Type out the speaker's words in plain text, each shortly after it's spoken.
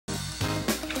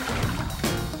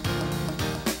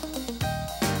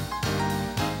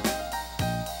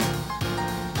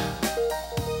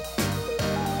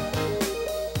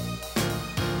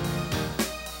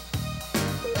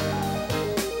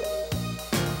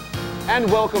And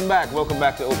welcome back. Welcome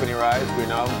back to Open Your Eyes. We're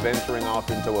now venturing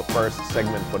off into our first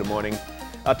segment for the morning.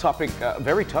 A topic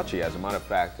very touchy, as a matter of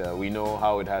fact. We know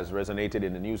how it has resonated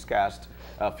in the newscast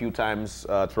a few times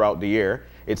throughout the year.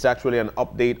 It's actually an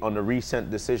update on the recent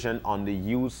decision on the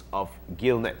use of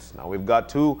gillnets. Now, we've got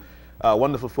two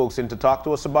wonderful folks in to talk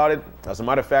to us about it. As a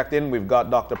matter of fact, we've got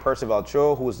Dr.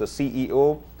 Percival, who is the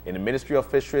CEO in the Ministry of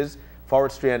Fisheries,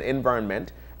 Forestry and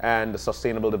Environment, and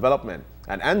Sustainable Development.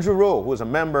 And Andrew Rowe, who is a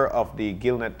member of the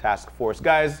Gillnet Task Force.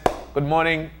 Guys, good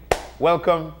morning.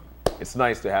 Welcome. It's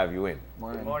nice to have you in.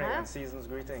 Good morning and season's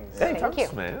greetings. Hey, thank you,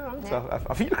 man.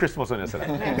 I feel Christmas on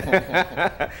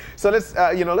yesterday. So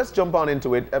let's jump on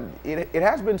into it. It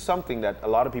has been something that a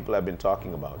lot of people have been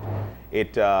talking about.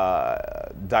 It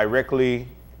directly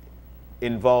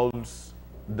involves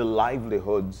the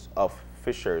livelihoods of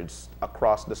fishers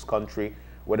across this country,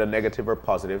 whether negative or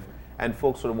positive. And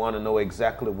folks would want to know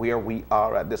exactly where we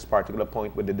are at this particular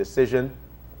point with the decision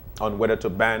on whether to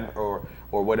ban or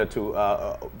whether to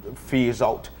phase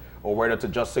out, or whether to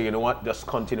just say, you know what, just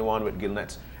continue on with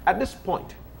gillnets. At this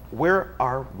point, where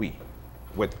are we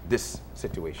with this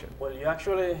situation? Well, you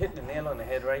actually hit the nail on the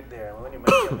head right there when you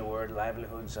mentioned the word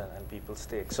livelihoods and people's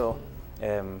stake. So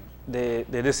the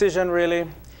decision really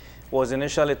was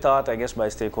initially thought, I guess, by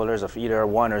stakeholders of either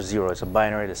 1 or 0. It's a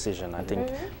binary decision. I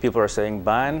think people are saying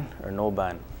ban or no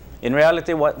ban. In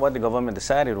reality, what the government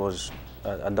decided was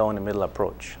a down-the-middle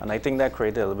approach. And I think that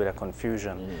created a little bit of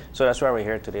confusion. So that's why we're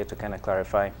here today, to kind of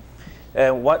clarify.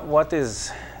 What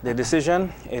is the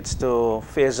decision? It's to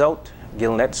phase out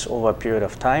gillnets over a period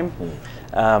of time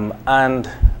and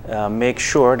make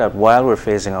sure that while we're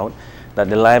phasing out, that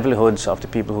the livelihoods of the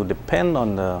people who depend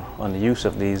on the use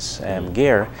of these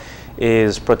gear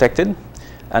is protected.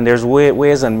 And there's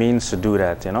ways and means to do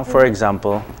that. You know, for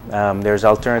example, there's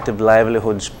alternative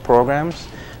livelihoods programs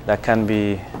that can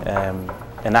be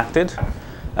enacted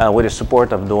with the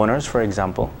support of donors, for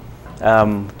example,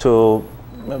 to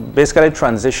basically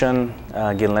transition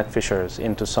gillnet fishers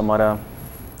into some other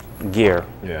gear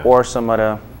or some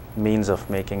other means of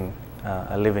making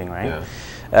a living, right?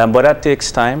 But that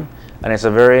takes time, and it's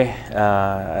a very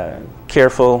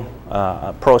careful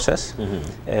process.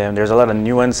 And there's a lot of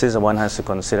nuances that one has to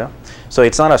consider. So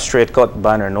it's not a straight-cut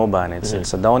ban or no ban.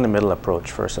 It's a down-the-middle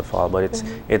approach, first of all. But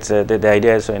the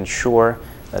idea is to ensure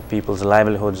that people's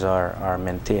livelihoods are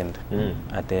maintained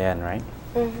at the end, right?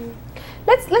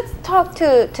 Let's talk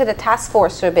to the task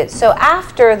force for a bit. So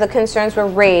after the concerns were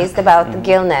raised about the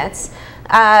gillnets,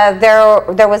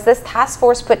 there was this task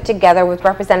force put together with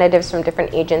representatives from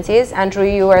different agencies. Andrew,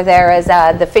 you were there as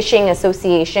the Fishing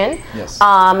Association. Yes.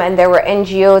 And there were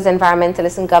NGOs,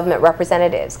 environmentalists, and government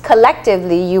representatives.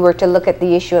 Collectively, you were to look at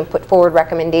the issue and put forward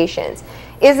recommendations.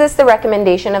 Is this the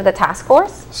recommendation of the task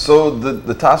force? So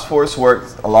the task force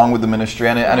worked along with the ministry,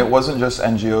 and it wasn't just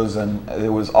NGOs, and it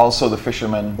was also the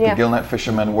fishermen, the gillnet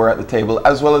fishermen were at the table,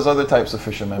 as well as other types of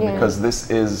fishermen, because this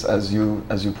is, as you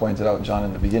pointed out, John,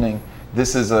 in the beginning,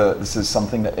 this is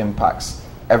something that impacts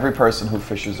every person who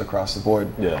fishes across the board.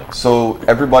 So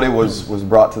everybody was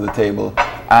brought to the table,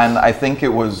 and I think it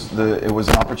was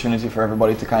an opportunity for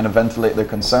everybody to kind of ventilate their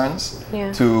concerns,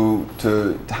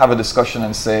 to have a discussion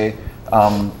and say,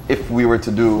 if we were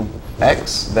to do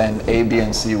X, then A, B,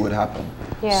 and C would happen.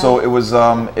 So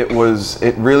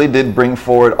it really did bring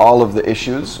forward all of the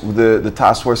issues. The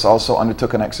task force also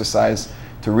undertook an exercise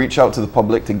to reach out to the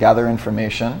public to gather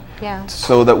information,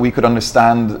 so that we could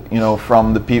understand, you know,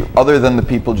 from the people other than the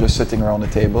people just sitting around the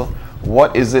table,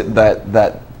 what is it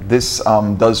that this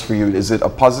does for you? Is it a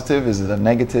positive? Is it a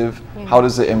negative? How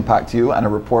does it impact you? And a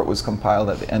report was compiled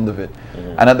at the end of it.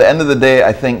 And at the end of the day,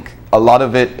 I think a lot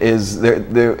of it is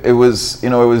it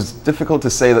was difficult to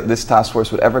say that this task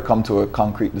force would ever come to a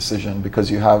concrete decision,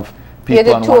 because you have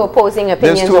people on two opposing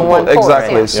opinions on one force.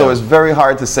 Exactly. So it's very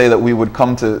hard to say that we would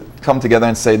come together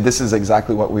and say this is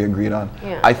exactly what we agreed on.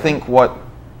 I think what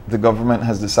the government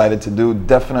has decided to do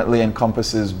definitely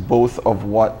encompasses both of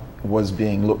what was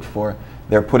being looked for.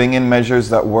 They're putting in measures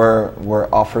that were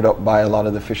offered up by a lot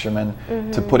of the fishermen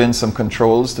to put in some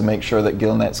controls to make sure that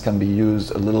gillnets can be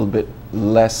used a little bit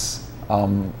less,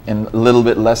 in a little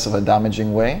bit less of a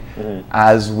damaging way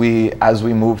as we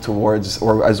move towards,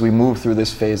 or as we move through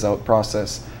this phase out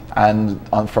process. And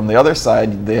from the other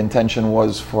side, the intention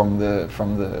was from a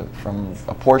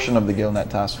portion of the Gillnet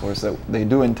task force that they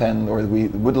do intend, or we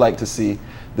would like to see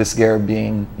this gear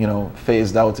being, you know,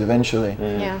 phased out eventually,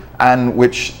 and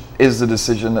which is the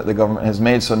decision that the government has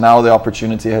made. So now the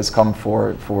opportunity has come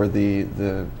for the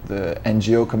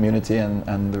NGO community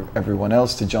and everyone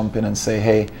else to jump in and say,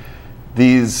 hey,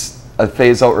 a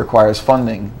phase out requires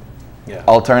funding.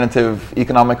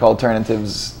 Economic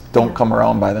alternatives don't come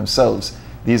around by themselves.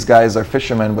 These guys are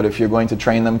fishermen, but if you're going to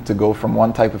train them to go from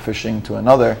one type of fishing to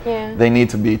another, they need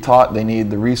to be taught, they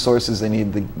need the resources, they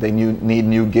need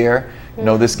new gear. You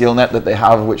know, this gill net that they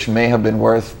have, which may have been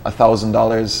worth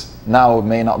 $1,000 now,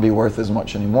 may not be worth as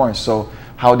much anymore. So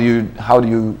how do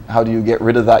you get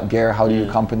rid of that gear? How do you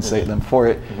compensate them for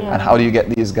it? And how do you get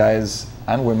these guys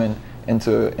and women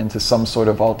into some sort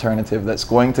of alternative that's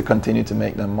going to continue to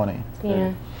make them money?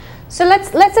 So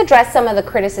let's address some of the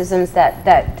criticisms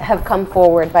that have come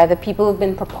forward by the people who've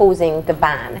been proposing the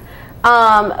ban.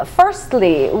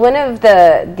 Firstly, one of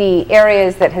the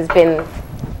areas that has been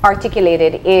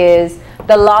articulated is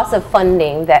the loss of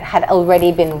funding that had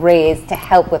already been raised to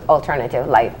help with alternative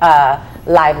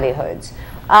livelihoods.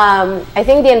 I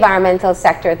think the environmental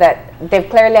sector, that they've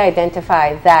clearly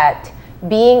identified that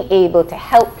being able to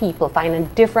help people find a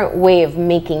different way of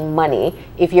making money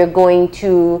if you're going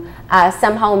to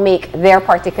somehow make their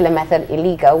particular method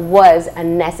illegal was a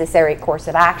necessary course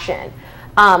of action.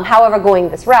 However, going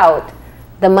this route,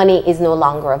 the money is no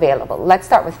longer available. Let's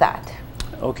start with that.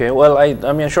 Okay, well,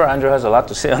 I'm sure Andrew has a lot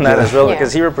to say on that as well,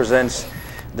 because he represents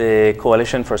the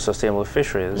Coalition for Sustainable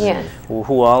Fisheries,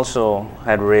 who also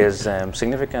had raised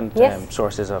significant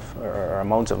sources of or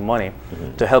amounts of money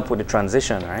to help with the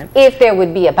transition, right? If there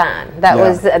would be a ban, that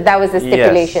was the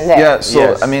stipulation there. Yeah.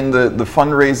 So I mean, the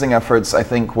fundraising efforts, I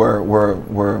think,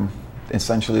 were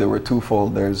essentially, they were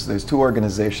twofold. There's two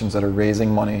organizations that are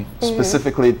raising money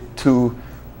specifically to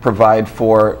provide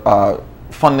for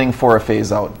funding for a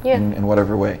phase out in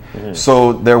whatever way.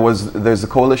 So there's a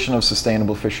Coalition of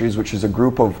Sustainable Fisheries, which is a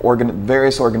group of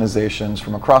various organizations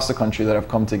from across the country that have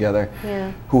come together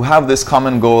who have this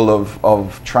common goal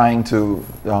of trying to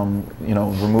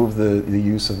remove the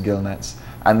use of gill nets.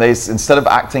 And they, instead of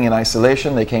acting in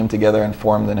isolation, they came together and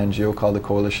formed an NGO called the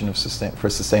Coalition for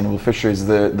Sustainable Fisheries.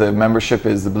 The membership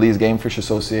is the Belize Game Fish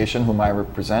Association, whom I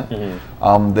represent.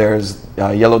 There's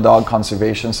Yellow Dog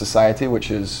Conservation Society, which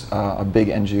is a big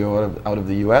NGO out of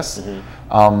the US.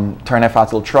 Turnef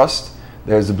Atoll Trust.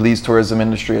 There's the Belize Tourism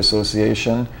Industry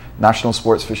Association, National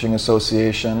Sports Fishing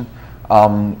Association,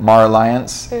 Mar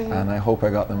Alliance, and I hope I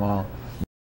got them all.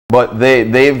 But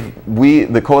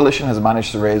the coalition has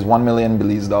managed to raise $1 million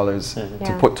Belize dollars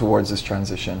to put towards this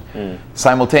transition.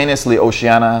 Simultaneously,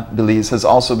 Oceana Belize has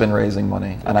also been raising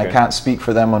money, and I can't speak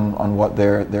for them on what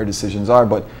their decisions are,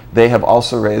 but they have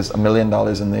also raised $1 million,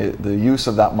 and the use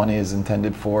of that money is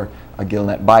intended for a gill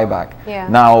net buyback.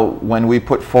 Now, when we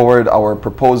put forward our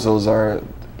proposals,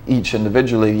 each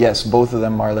individually, yes, both of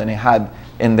them, Marlene, had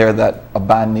in there that a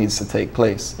ban needs to take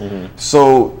place.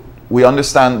 So we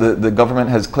understand that the government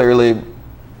has clearly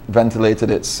ventilated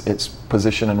its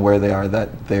position and where they are,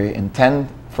 that they intend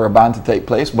for a ban to take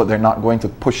place, but they're not going to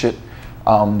push it.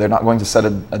 They're not going to set a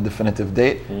definitive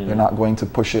date. They're not going to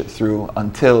push it through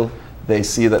until they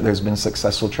see that there's been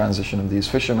successful transition of these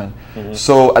fishermen.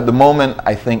 So at the moment,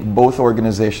 I think both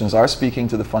organizations are speaking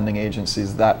to the funding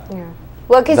agencies that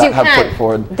well, because you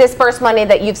can't disperse money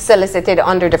that you've solicited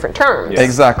under different terms.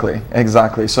 Exactly.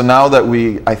 So now that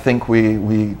I think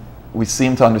we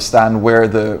seem to understand where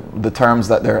the terms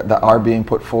that are being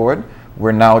put forward,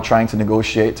 we're now trying to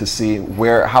negotiate to see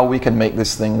how we can make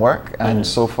this thing work. And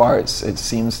so far, it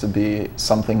seems to be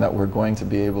something that we're going to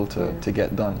be able to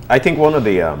get done. I think one of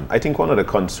the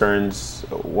concerns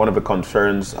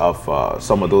of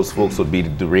some of those folks would be the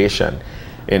duration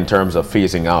in terms of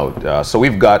phasing out. So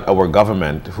we've got our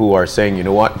government who are saying, you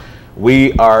know what,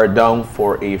 we are down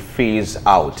for a phase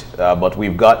out, but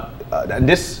we've got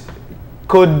this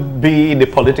could be the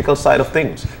political side of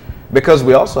things, because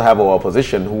we also have our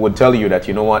opposition who would tell you that,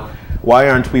 you know what, why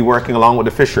aren't we working along with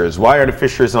the fishers? Why are the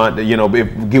fishers not,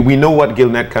 if we know what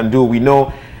Gillnet can do, we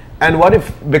know, and what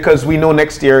if, because we know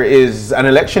next year is an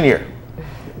election year,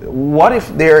 what if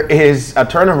there is a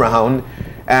turnaround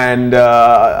and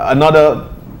another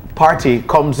party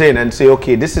comes in and say,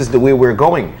 okay, this is the way we're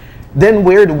going, then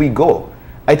where do we go?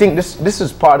 I think this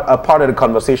is part of the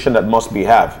conversation that must be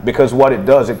had, because what it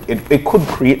does, it could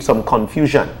create some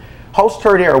confusion. How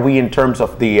sturdy are we in terms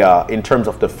of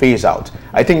the phase out?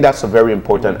 I think that's a very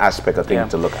important aspect I think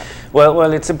to look at.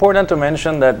 Well, it's important to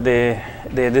mention that the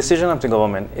decision of the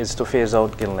government is to phase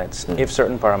out gill nets if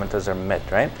certain parameters are met,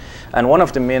 right? And one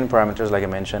of the main parameters, like I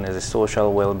mentioned, is the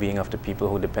social well-being of the people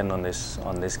who depend on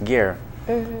this gear.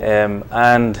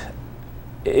 And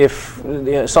if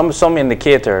some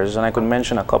indicators, and I could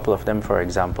mention a couple of them, for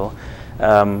example,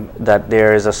 that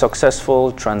there is a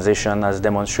successful transition as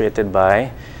demonstrated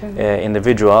by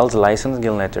individuals, licensed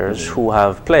gill netters, who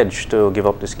have pledged to give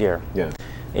up this gear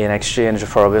in exchange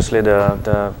for obviously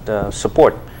the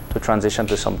support to transition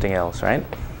to something else, right?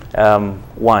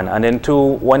 One, and then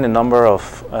two, when the number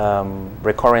of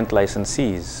recurrent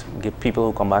licensees, people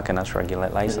who come back and ask for a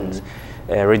Gillnet license,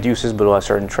 reduces below a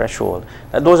certain threshold.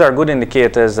 Those are good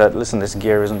indicators that, listen, this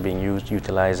gear isn't being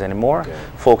utilized anymore. Okay.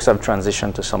 Folks have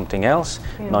transitioned to something else.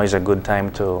 Now is a good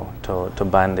time to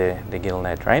ban the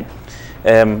Gillnet, right?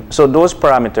 So those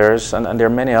parameters, and there are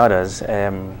many others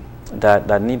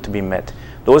that need to be met.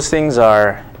 Those things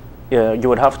are, you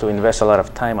would have to invest a lot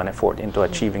of time and effort into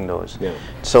achieving those. Yeah.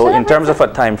 So in terms of a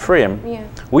time frame,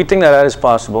 we think that is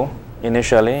possible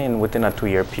initially and within a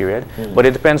 2-year period, but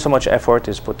it depends how much effort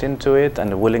is put into it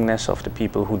and the willingness of the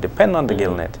people who depend on the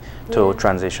Gillnet to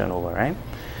transition over, right?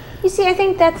 You see, I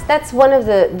think that's one of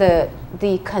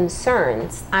the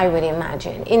concerns, I would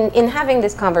imagine, in having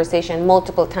this conversation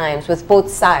multiple times with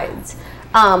both sides.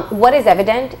 What is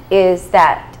evident is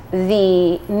that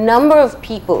the number of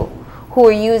people who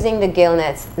are using the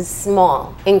gillnets is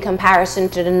small in comparison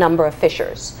to the number of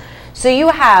fishers. So you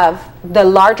have the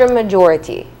larger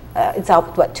majority, it's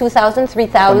up, what, 2,000,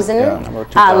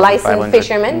 3,000 licensed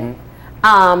fishermen,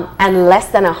 and less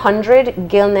than 100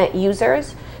 Gillnet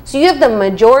users. So you have the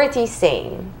majority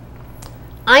saying,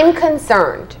 I'm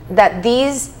concerned that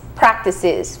these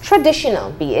practices,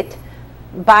 traditional be it,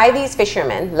 by these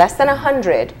fishermen, less than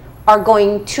 100, are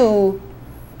going to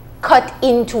cut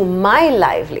into my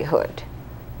livelihood.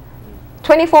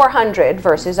 2,400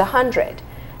 versus 100.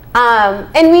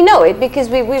 And we know it because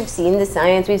we've seen the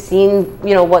science, we've seen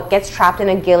what gets trapped in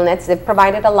a gillnet. They've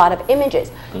provided a lot of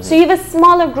images. So you have a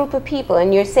smaller group of people,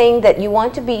 and you're saying that you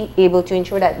want to be able to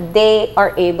ensure that they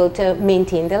are able to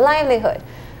maintain their livelihood.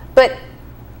 But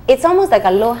it's almost like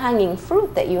a low-hanging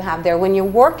fruit that you have there when you're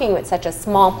working with such a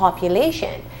small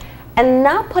population. And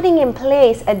not putting in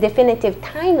place a definitive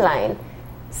timeline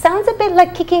sounds a bit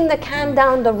like kicking the can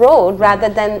down the road rather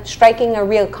than striking a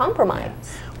real compromise.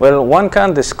 Well, one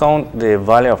can't discount the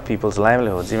value of people's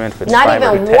livelihoods, even if it's not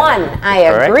even 10. I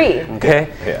agree.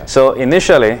 Okay. Yeah. So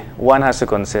initially, one has to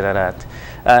consider that.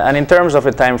 And in terms of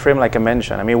a time frame, like I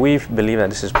mentioned, I mean, we believe that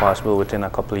this is possible within a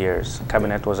couple of years.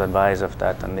 Cabinet was advised of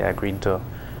that, and they agreed to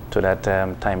that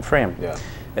time frame. Yeah.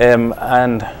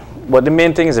 But the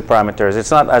main thing is the parameters.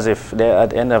 It's not as if at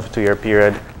the end of a 2-year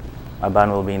period, a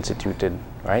ban will be instituted,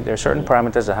 right? There are certain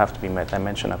parameters that have to be met. I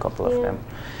mentioned a couple of them.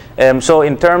 So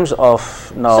in terms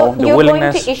of now the willingness... So you're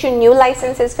going to issue new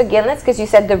licenses for gillnets because you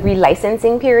said the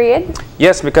relicensing period?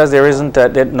 Yes, because there isn't...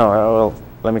 well,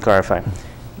 let me clarify.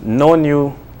 No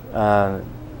new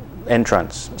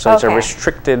entrants. So it's a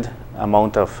restricted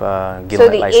amount of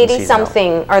gillnet licenses. So the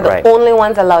 80-something are the only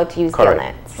ones allowed to use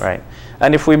gillnets? Right.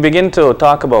 And if we begin to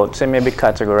talk about, say, maybe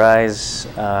categorize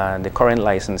the current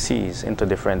licensees into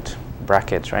different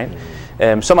brackets, right?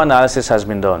 Some analysis has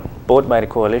been done, both by the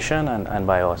coalition and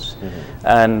by us.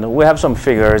 And we have some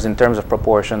figures in terms of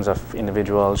proportions of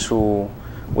individuals who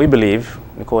we believe,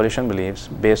 the coalition believes,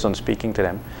 based on speaking to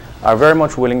them, are very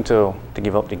much willing to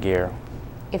give up the gear.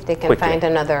 If they can quickly find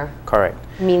another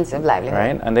means of livelihood.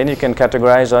 Right? And then you can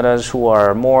categorize others who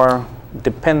are more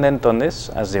dependent on this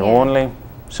as the only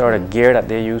sort of gear that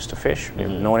they use to fish. They've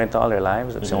known it all their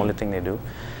lives. That's the only thing they do.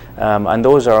 And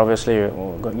those are obviously,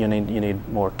 you need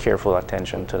more careful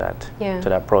attention to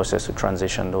that process to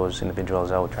transition those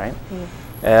individuals out, right?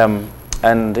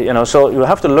 And so you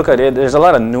have to look at it. There's a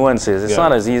lot of nuances. It's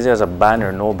not as easy as a ban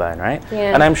or no ban, right?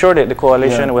 And I'm sure that the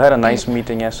coalition, we had a nice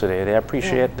meeting yesterday. They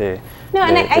appreciate the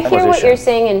and I hear what you're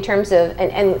saying in terms of,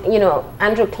 and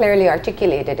Andrew clearly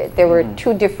articulated it. There were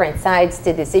two different sides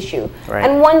to this issue,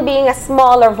 and one being a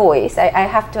smaller voice. I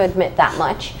have to admit that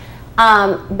much.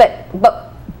 But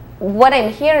what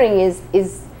I'm hearing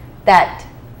is that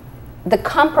the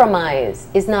compromise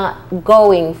is not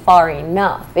going far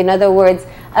enough. In other words,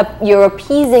 you're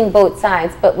appeasing both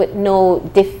sides, but with no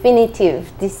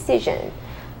definitive decision.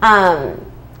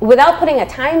 Without putting a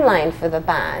timeline for the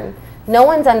ban, no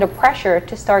one's under pressure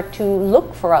to start to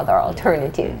look for other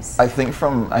alternatives. I think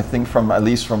from at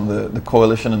least from the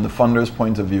coalition and the funders'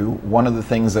 point of view, one of the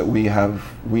things that we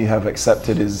have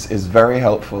accepted is very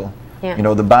helpful.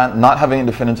 The ban, not having a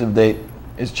definitive date,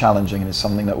 is challenging and is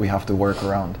something that we have to work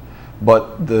around.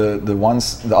 But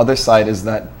the other side is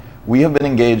that we have been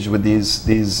engaged with these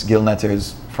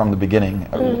gillnetters from the beginning.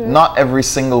 Not every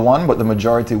single one, but the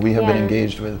majority we have been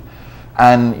engaged with.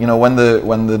 And when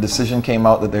the decision came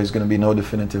out that there's going to be no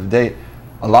definitive date,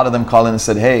 a lot of them called in and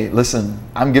said, "Hey, listen,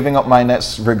 I'm giving up my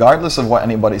nets regardless of what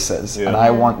anybody says, and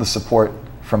I want the support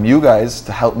from you guys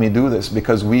to help me do this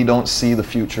because we don't see the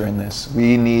future in this.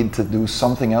 We need to do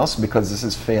something else because this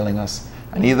is failing us.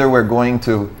 And either we're going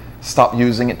to stop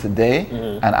using it today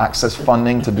and access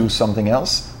funding to do something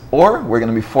else, or we're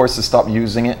going to be forced to stop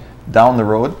using it down the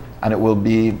road and it will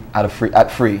be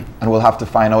at free, and we'll have to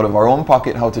find out of our own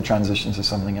pocket how to transition to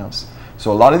something else.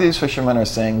 So a lot of these fishermen are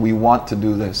saying, we want to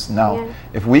do this. Now,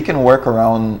 if we can work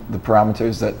around the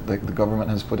parameters that the government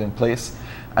has put in place,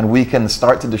 and we can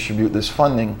start to distribute this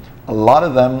funding, a lot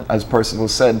of them, as Percival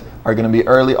said, are going to be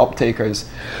early uptakers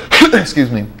excuse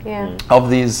me, of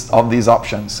these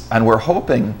options. And we're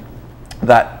hoping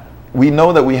that we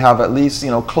know that we have at least,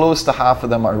 close to half of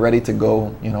them are ready to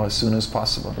go, as soon as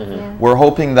possible. We're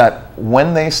hoping that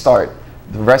when they start,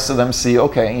 the rest of them see,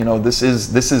 okay, this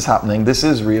is happening, this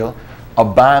is real. A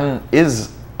ban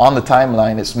is on the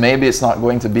timeline. Maybe it's not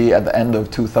going to be at the end of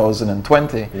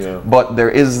 2020, but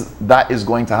that is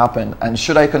going to happen. And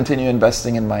should I continue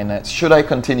investing in my nets? Should I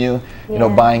continue,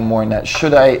 buying more nets?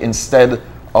 Should I, instead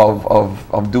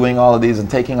of doing all of these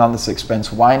and taking on this expense,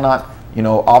 why not,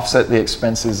 offset the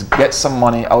expenses, get some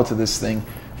money out of this thing,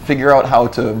 figure out how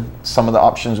to, some of the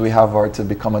options we have are to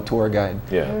become a tour guide.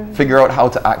 Figure out how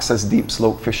to access deep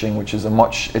slope fishing, which is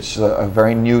it's a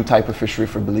very new type of fishery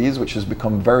for Belize, which has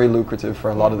become very lucrative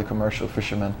for a lot of the commercial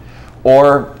fishermen.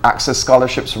 Or access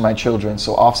scholarships for my children,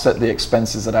 so offset the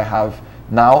expenses that I have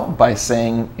now by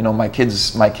saying, my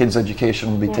kids'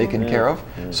 education will be taken care of,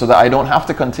 so that I don't have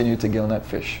to continue to gillnet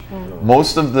fish.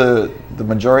 Most of the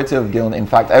majority of gillnet, in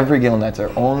fact every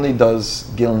gillnetter only does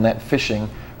gillnet fishing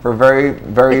for very,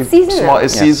 very small.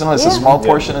 It's seasonal. It's a small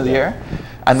portion of the year,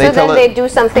 and they do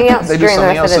something else. They do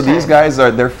something else. So these guys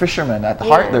they're fishermen at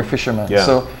heart. They're fishermen.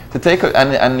 So to take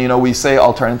and we say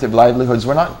alternative livelihoods.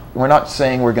 We're not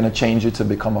saying we're going to change you to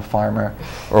become a farmer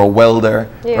or a welder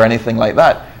or anything like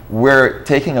that. We're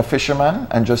taking a fisherman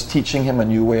and just teaching him a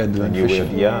new way of doing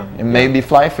fishing. It may be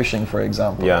fly fishing, for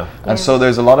example. And so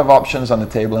there's a lot of options on the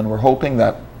table, and we're hoping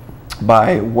that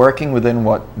by working within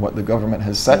what the government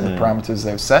has set, the parameters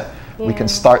they've set, we can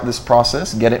start this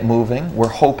process, get it moving. We're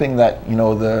hoping that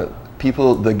the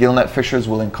gillnet fishers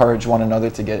will encourage one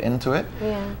another to get into it.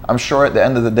 I'm sure at the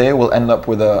end of the day we'll end up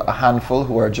with a handful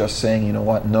who are just saying,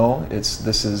 no, this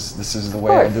is the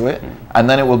way I do it, and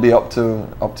then it will be up to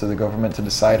the government to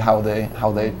decide how they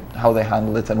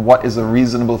handle it and what is a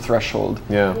reasonable threshold,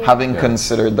 having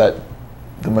considered that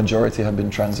the majority have been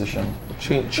transitioned.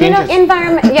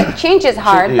 Change is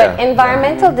hard, but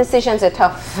environmental decisions are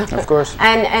tough. Of course.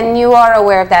 And you are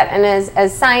aware of that. And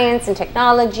as science and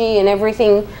technology and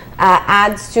everything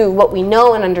adds to what we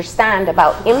know and understand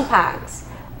about impacts,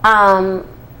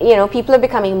 people are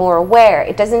becoming more aware.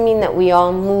 It doesn't mean that we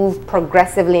all move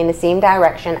progressively in the same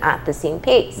direction at the same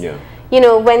pace.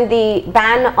 When the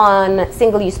ban on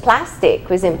single-use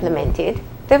plastic was implemented,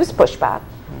 there was pushback.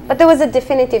 But there was a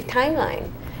definitive timeline.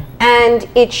 And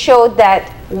it showed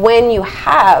that when you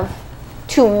have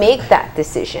to make that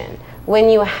decision, when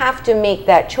you have to make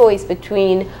that choice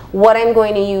between what I'm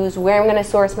going to use, where I'm going to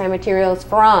source my materials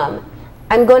from,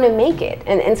 I'm going to make it.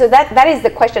 And so that is the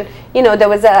question. There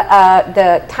was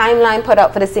the timeline put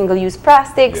out for the single-use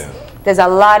plastics. There's a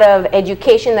lot of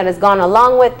education that has gone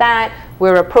along with that.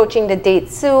 We're approaching the date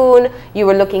soon. You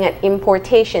were looking at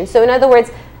importation. So in other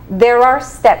words, there are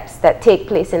steps that take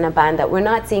place in a ban that we're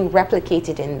not seeing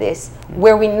replicated in this,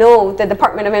 where we know the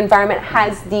Department of Environment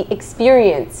has the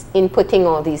experience in putting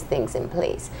all these things in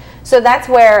place. So that's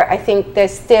where I think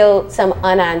there's still some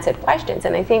unanswered questions.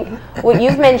 And I think what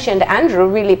you've mentioned, Andrew,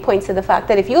 really points to the fact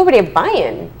that if you already buy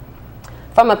in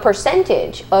from a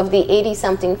percentage of the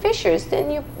 80-something fishers,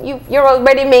 then you're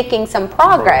already making some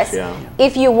progress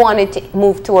if you wanted to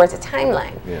move towards a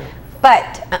timeline.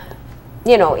 But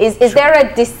is there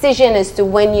a decision as to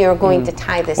when you're going to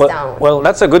tie this down? Well,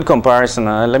 that's a good comparison.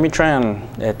 Let me try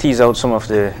and tease out some of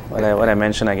what I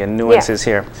mentioned again, nuances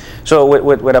here. So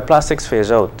with a plastics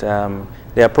phase out,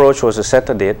 the approach was to set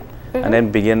a date and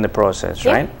then begin the process,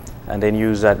 right? And then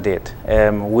use that date.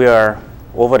 We are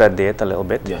over that date a little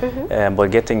bit, but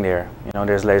getting there.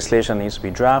 There's legislation needs to be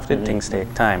drafted, things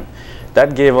take time.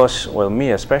 That gave us, well,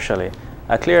 me especially,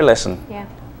 a clear lesson.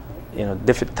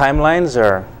 Timelines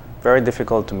are very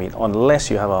difficult to meet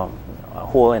unless you have a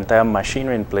whole entire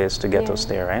machinery in place to get us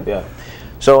there, right?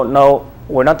 So now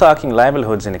we're not talking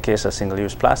livelihoods in the case of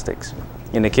single-use plastics.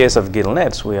 In the case of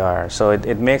gillnets, we are. So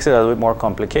it makes it a little bit more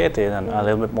complicated and a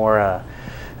little bit more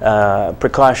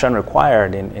precaution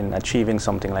required in achieving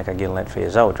something like a gillnet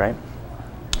phase out, right?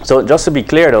 So just to be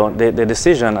clear though, the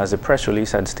decision, as the press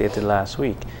release had stated last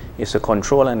week, is to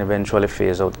control and eventually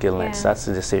phase out gillnets. That's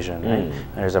the decision, right?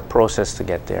 There's a process to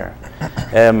get there.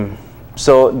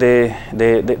 So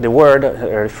the word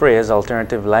or phrase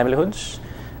alternative livelihoods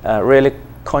really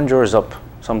conjures up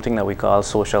something that we call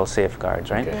social safeguards,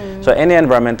 right? So any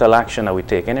environmental action that we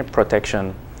take, any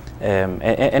protection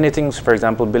Anything, for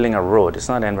example, building a road, it's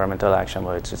not environmental action,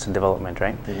 but it's a development,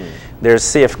 right? There's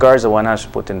safeguards that one has to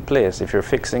put in place. If you're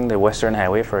fixing the Western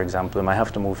Highway, for example, you might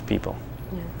have to move people,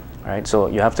 right? So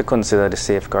you have to consider the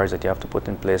safeguards that you have to put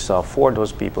in place to afford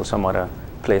those people some other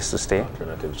place to stay,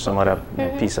 some other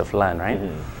piece of land, right?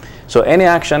 So any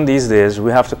action these days,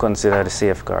 we have to consider the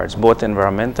safeguards, both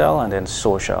environmental and then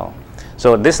social.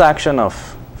 So this action of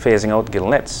phasing out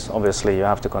gillnets, obviously you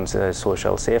have to consider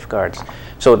social safeguards.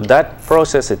 So that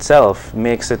process itself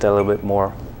makes it a little bit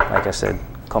more, like I said,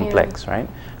 complex, right?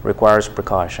 Requires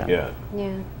precaution.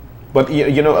 But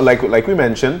you know, like we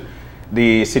mentioned,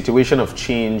 the situation of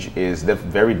change is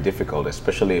very difficult,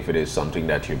 especially if it is something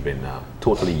that you've been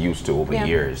totally used to over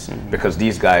years. Because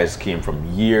these guys came from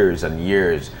years and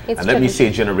years, and let me say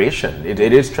generation. It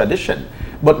is tradition.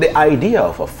 But the idea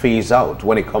of a phase out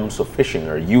when it comes to fishing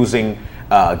or using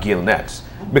gill nets,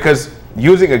 because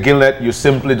using a gill net, you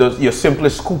simply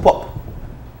scoop up.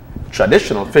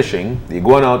 Traditional fishing, you're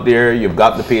going out there, you've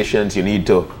got the patience, you need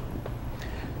to.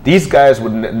 These guys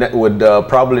would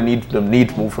probably need to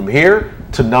move from here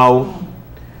to now.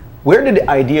 Where did the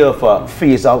idea of a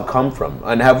phase out come from?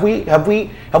 And have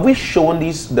we shown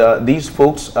these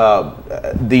folks a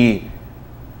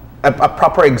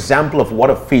proper example of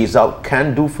what a phase out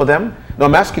can do for them? Now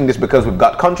I'm asking this because we've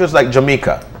got countries like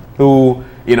Jamaica, who,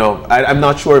 you know, I'm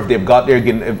not sure if they've got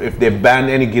if they've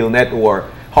banned any gill net or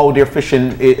how their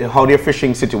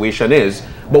fishing situation is.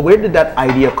 But where did that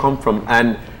idea come from?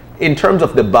 And in terms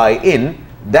of the buy-in,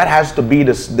 that has to be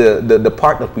the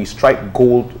part that we strike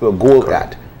gold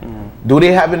at. Do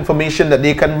they have information that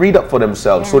they can read up for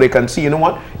themselves so they can see, you know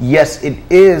what? Yes, it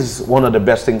is one of the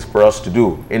best things for us to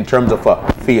do in terms of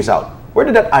a phase out. Where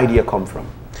did that idea come from?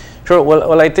 Sure.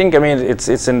 Well, I think, I mean,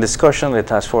 it's in discussion at the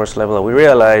task force level. We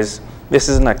realize this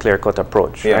isn't a clear-cut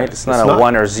approach, right? It's not a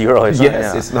 1 or 0.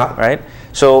 It's not. Right?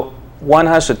 So one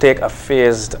has to take a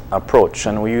phased approach,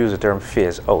 and we use the term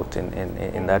phase out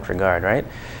in that regard, right?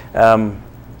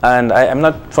 And I'm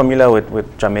not familiar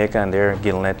with Jamaica and their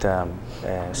gillnet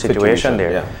situation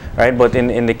there, right? But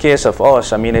in the case of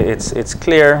us, I mean, it's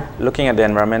clear looking at the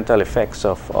environmental effects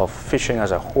of fishing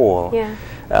as a whole.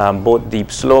 Both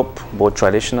deep slope, both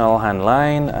traditional hand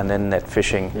line, and then net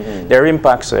fishing. There are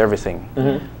impacts to everything.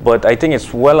 But I think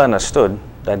it's well understood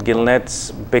that gill nets,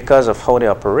 because of how they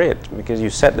operate, because you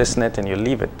set this net and you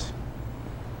leave it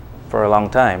for a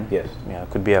long time. Yeah, it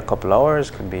could be a couple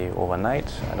hours, could be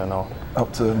overnight, I don't know.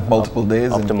 Up to multiple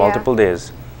days. Up to multiple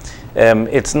days.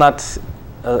 It's not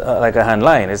like a hand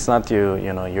line. It's not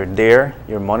you're there,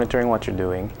 you're monitoring what you're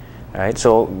doing. Right,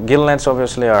 so gill nets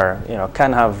obviously are,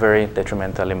 can have very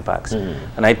detrimental impacts,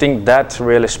 and I think that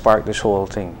really sparked this whole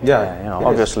thing.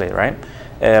 Obviously, right?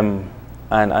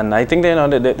 And I think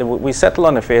we settled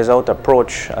on a phase-out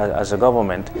approach as a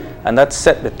government, and that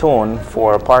set the tone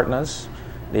for our partners,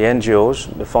 the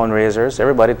NGOs, the fundraisers,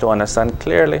 everybody to understand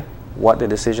clearly what the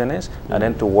decision is, and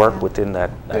then to work within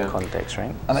that context,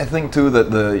 right? And I think too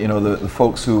that the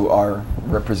folks who are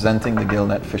representing the gill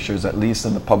net fishers, at least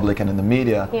in the public and in the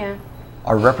media,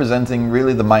 are representing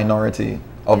really the minority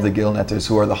of the gill netters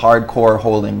who are the hardcore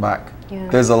holding back.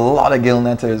 There's a lot of gill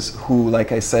netters who,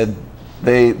 like I said,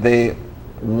 they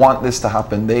want this to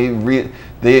happen.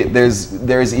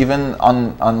 There's even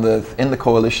in the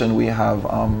coalition we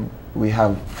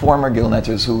have former gill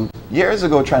netters who years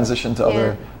ago transitioned to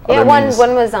other means.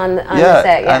 One was on the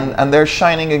set. And they're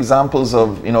shining examples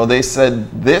of, they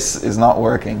said this is not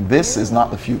working, this is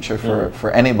not the future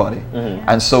for anybody.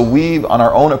 And so we on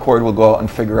our own accord will go out and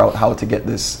figure out how to get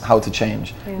this, how to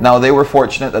change. Now they were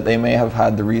fortunate that they may have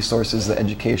had the resources, the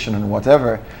education and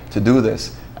whatever to do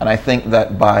this. And I think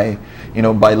that by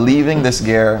leaving this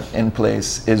gear in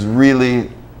place is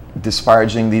really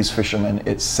disparaging these fishermen.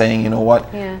 It's saying, you know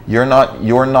what, you're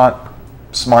not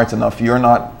smart enough, you're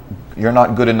not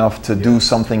good enough to do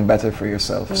something better for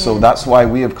yourself. So that's why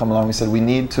we have come along. We said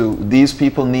these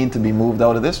people need to be moved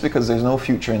out of this because there's no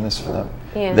future in this for them.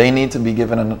 They need to be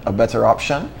given a better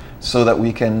option so that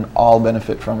we can all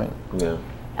benefit from it.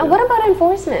 And what about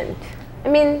enforcement? I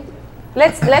mean,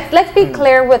 let's be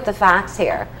clear with the facts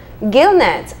here. Gill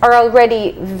nets are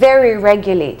already very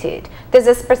regulated. There's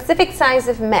a specific size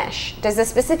of mesh. There's a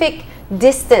specific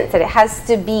distance that it has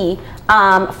to be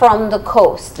from the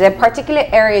coast. There are particular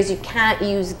areas you can't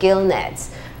use gill nets.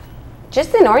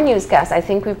 Just in our newscast, I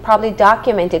think we've probably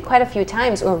documented quite a few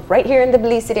times, or right here in the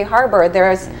Belize City Harbor,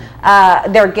 there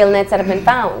are gill nets that have been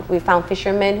found. We found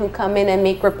fishermen who come in and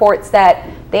make reports that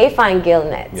they find gill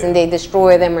nets and they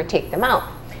destroy them or take them out.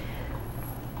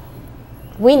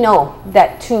 We know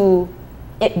that to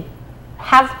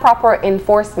have proper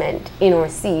enforcement in our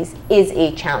seas is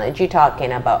a challenge. You're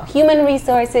talking about human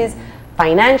resources,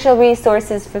 financial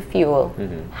resources for fuel.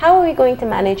 How are we going to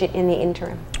manage it in the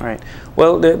interim? Right.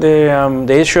 Well,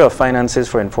 the issue of finances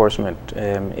for enforcement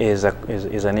is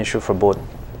an issue for both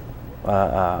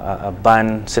a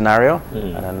ban scenario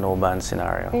and a no ban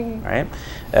scenario, right?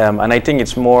 And I think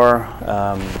it's more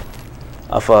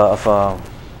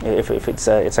if it's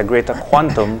a greater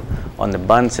quantum on the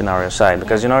ban scenario side,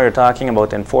 because you're talking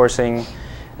about enforcing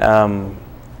the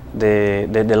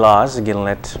laws, the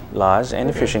Gillnet laws, and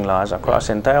the fishing laws across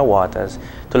entire waters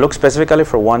to look specifically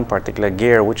for one particular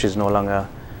gear which is no longer,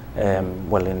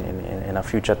 well, in a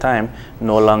future time,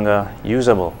 no longer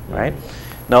usable, right?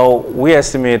 Now, we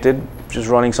estimated, just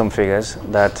running some figures,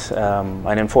 that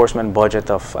an enforcement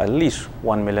budget of at least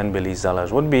 $1 million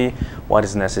Belize would be what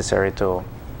is necessary to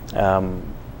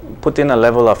put in a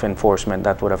level of enforcement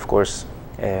that would, of course,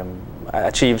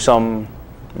 achieve some,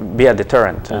 be a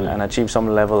deterrent and achieve some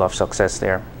level of success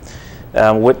there.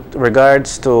 With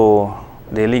regards to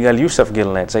the illegal use of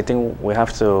gillnets, I think we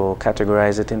have to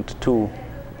categorize it into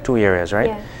two areas, right?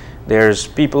 Yeah. There's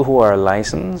people who are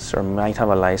licensed or might have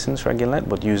a license for a gillnet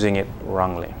but using it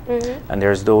wrongly. And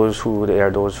there's those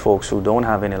folks who don't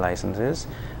have any licenses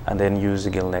and then use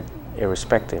the gillnet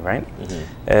irrespective, right?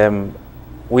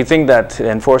 We think that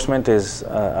enforcement is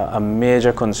a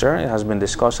major concern. It has been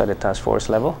discussed at the task force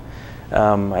level.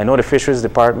 I know the Fisheries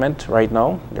Department right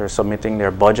now, they're submitting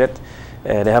their budget.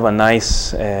 They have a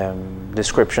nice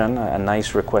description, a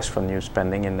nice request for new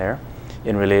spending in there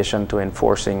in relation to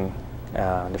enforcing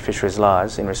the fisheries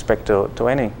laws in respect to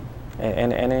any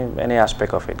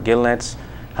aspect of it. Gillnets,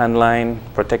 handline,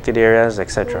 protected areas,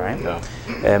 etc. Right?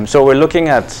 Yeah. So we're looking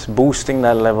at boosting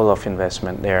that level of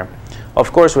investment there.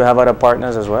 Of course, we have other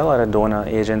partners as well, other donor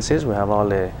agencies. We have all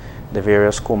the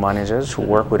various co-managers who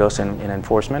work with us in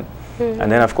enforcement.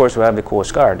 And then, of course, we have the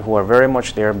Coast Guard, who are very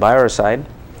much there by our side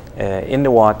in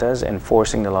the waters,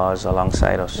 enforcing the laws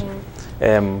alongside us.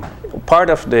 Part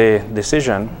of the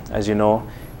decision, as you know,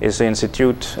 is to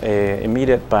institute an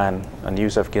immediate ban on the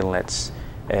use of gillnets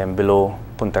below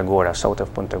Punta Gorda, south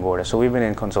of Punta Gorda. So we've been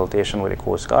in consultation with the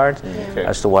Coast Guard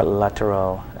as to what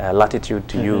lateral latitude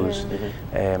to use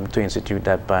to institute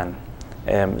that ban.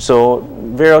 So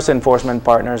various enforcement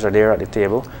partners are there at the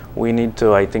table. We need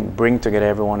to, I think, bring together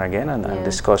everyone again and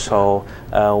discuss how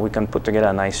we can put together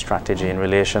a nice strategy in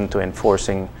relation to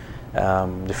enforcing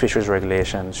the fisheries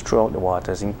regulations throughout the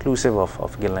waters, inclusive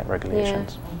of gillnet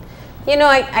regulations. You know,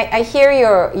 I hear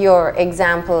your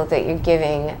example that you're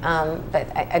giving,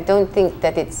 but I don't think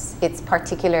that it's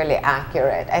particularly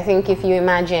accurate. I think if you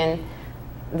imagine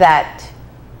that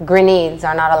grenades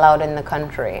are not allowed in the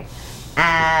country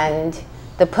and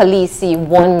the police see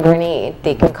one grenade,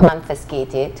 they can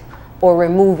confiscate it or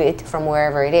remove it from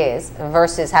wherever it is,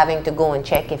 versus having to go and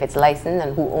check if it's licensed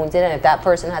and who owns it and if that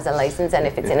person has a license and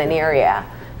if it's in an area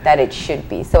that it should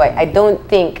be. So I don't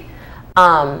think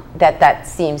that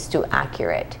seems too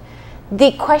accurate.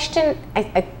 The question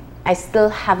I still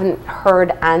haven't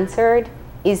heard answered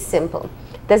is simple.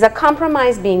 There's a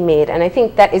compromise being made, and I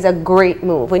think that is a great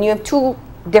move. When you have two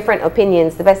different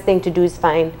opinions, the best thing to do is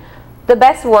find the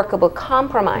best workable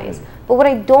compromise. But what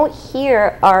I don't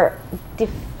hear are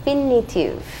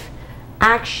definitive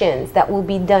actions that will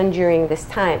be done during this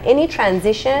time. Any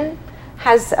transition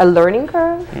has a learning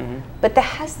curve, but there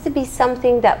has to be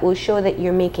something that will show that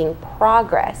you're making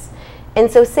progress. And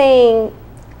so saying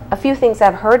a few things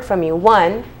I've heard from you.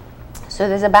 One, so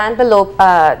there's a ban below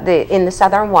in the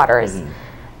southern waters.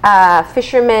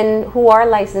 Fishermen who are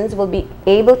licensed will be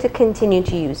able to continue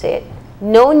to use it.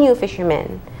 No new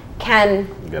fishermen can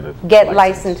get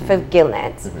licensed for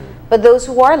gillnets. But those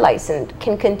who are licensed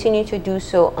can continue to do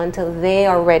so until they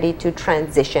are ready to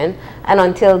transition and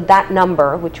until that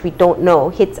number, which we don't know,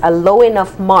 hits a low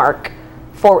enough mark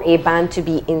for a ban to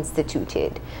be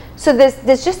instituted. So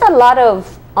there's just a lot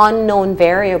of unknown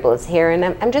variables here, and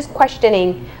I'm just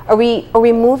questioning, are we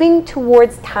moving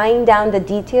towards tying down the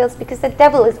details? Because the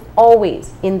devil is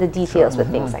always in the details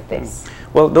with things like this.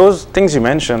 Well, those things you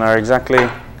mentioned are exactly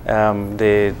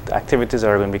the activities that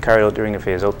are going to be carried out during the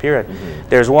phase-out period.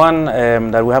 There's one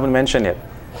that we haven't mentioned yet,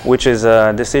 which is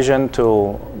a decision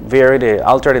to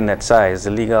alter the net size,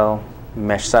 the legal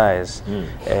mesh size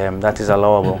that is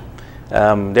allowable.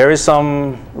 There is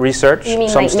some research,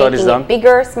 some studies done.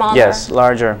 Bigger, smaller? Yes,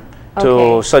 larger,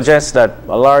 to suggest that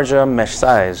a larger mesh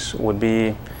size would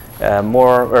be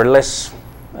more or less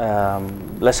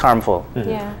harmful,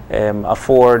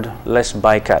 afford less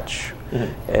bycatch.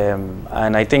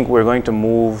 And I think we're going to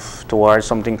move towards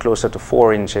something closer to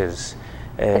 4 inches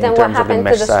in terms of the mesh size. But then what happened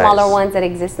to the smaller ones that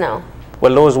exist now?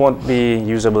 Well, those won't be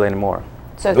usable anymore.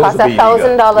 So it Those costs would be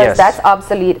illegal. $1,000. Yes. That's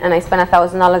obsolete, and I spent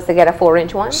 $1,000 to get a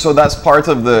 4-inch one. So that's part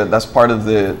of the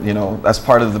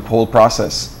whole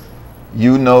process.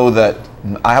 You know that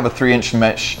I have a 3-inch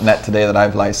mesh net today that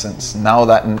I've licensed. Now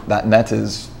that net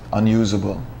is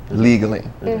unusable legally.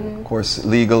 Of course,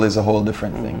 legal is a whole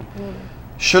different thing.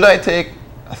 Should I take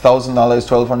 $1,000,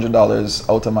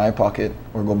 $1,200 out of my pocket,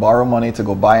 or go borrow money to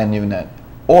go buy a new net?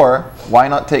 Or why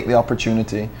not take the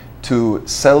opportunity to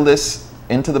sell this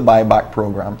into the buyback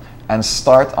program and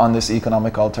start on this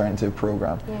economic alternative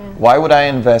program? Why would I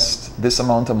invest this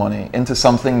amount of money into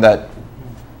something that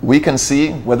we can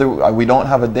see, whether we don't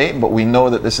have a date, but we know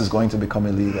that this is going to become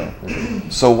illegal?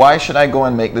 So why should I go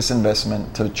and make this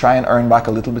investment to try and earn back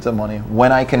a little bit of money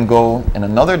when I can go in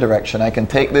another direction? I can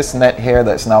take this net here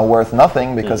that's now worth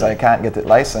nothing because I can't get it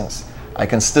licensed. I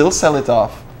can still sell it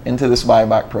off into this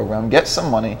buyback program, get some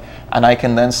money, and I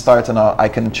can then start I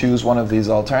can choose one of these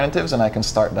alternatives and I can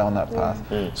start down that path.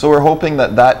 So we're hoping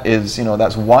that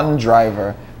that's one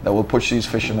driver that will push these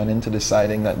fishermen into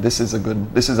deciding that this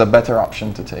is a better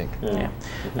option to take.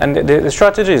 And the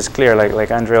strategy is clear,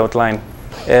 like Andrew outlined.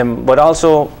 But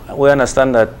also we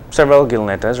understand that several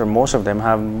gillnetters, or most of them,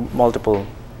 have multiple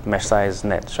mesh size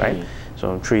nets, right?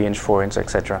 So 3-inch, 4-inch,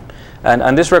 etc.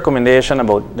 And this recommendation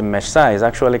about the mesh size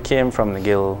actually came from the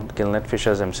gillnet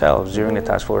fishers themselves during the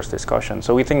task force discussion.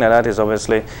 So we think that is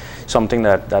obviously something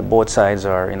that both sides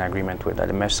are in agreement with. That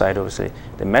the mesh side, obviously,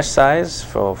 the mesh size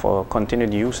for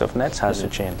continued use of nets has to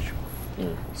change.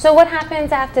 So what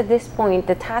happens after this point?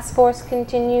 The task force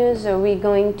continues? Are we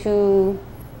going to...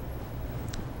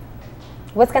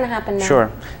 What's going to happen now?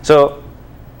 Sure. So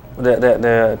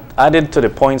the added to the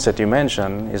points that you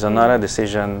mentioned is another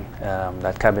decision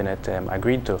that Cabinet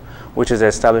agreed to, which is the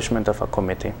establishment of a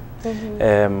committee.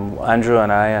 Andrew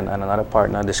and I and another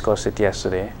partner discussed it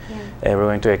yesterday. We're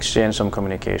going to exchange some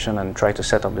communication and try to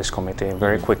set up this committee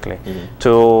very quickly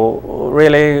to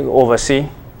really oversee,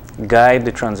 guide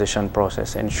the transition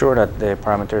process, ensure that the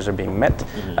parameters are being met,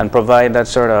 and provide that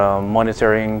sort of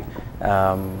monitoring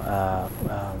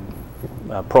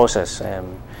process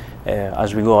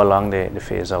as we go along the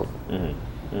phase out.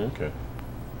 Okay.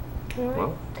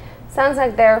 Well, sounds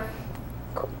like there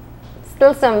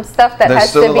still some stuff that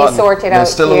has to be sorted out.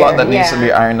 There's still a lot that needs to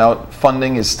be ironed out.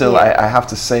 Funding is still, I have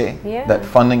to say, that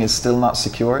funding is still not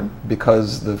secured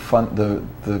because the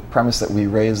premise that we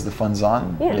raise the funds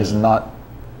on is not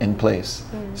in place.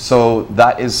 So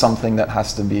that is something that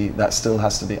still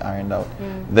has to be ironed out.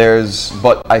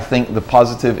 But I think the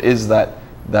positive is that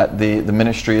the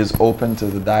ministry is open to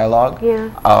the dialogue.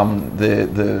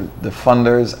 The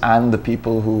funders and the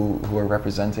people who are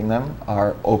representing them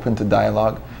are open to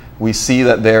dialogue. We see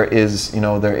that there is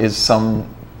some,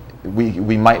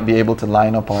 we might be able to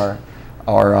line up our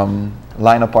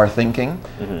thinking,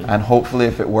 and hopefully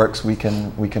if it works we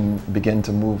can begin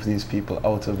to move these people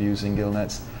out of using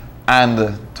gillnets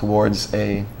and towards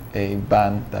a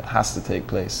ban that has to take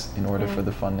place in order for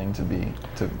the funding to be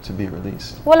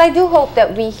released. Well, I do hope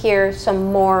that we hear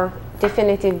some more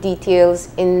definitive details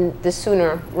in the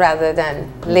sooner rather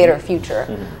than later future,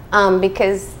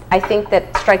 because I think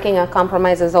that striking a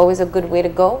compromise is always a good way to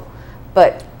go,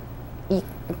 but you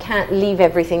can't leave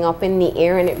everything up in the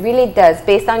air, and it really does,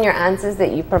 based on your answers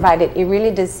that you provided, it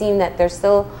really does seem that there's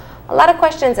still a lot of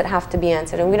questions that have to be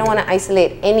answered, and we don't want to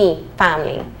isolate any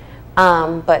family,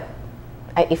 but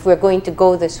if we're going to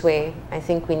go this way, I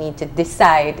think we need to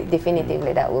decide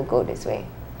definitively that we'll go this way.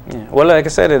 Well, like I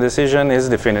said, the decision is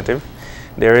definitive.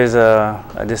 There is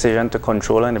a decision to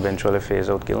control and eventually phase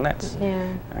out gillnets.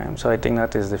 So I think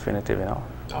that is definitive enough.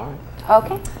 all right.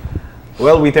 Okay.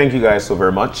 Well, we thank you guys so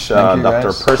very much.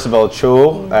 Dr. Percival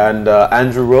Cho and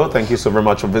Andrew Rowe, thank you so very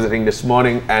much for visiting this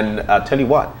morning. And tell you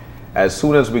what, as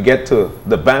soon as we get to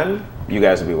the ban, you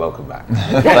guys will be welcome back.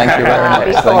 Thank you very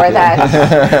much. Before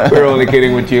that. We're only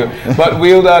kidding with you. But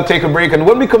we'll take a break. And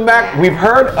when we come back, we've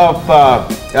heard of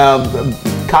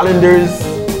calendars,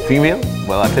 female.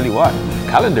 Well, I'll tell you what,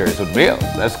 calendars with male.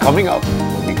 That's coming up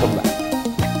when we come back.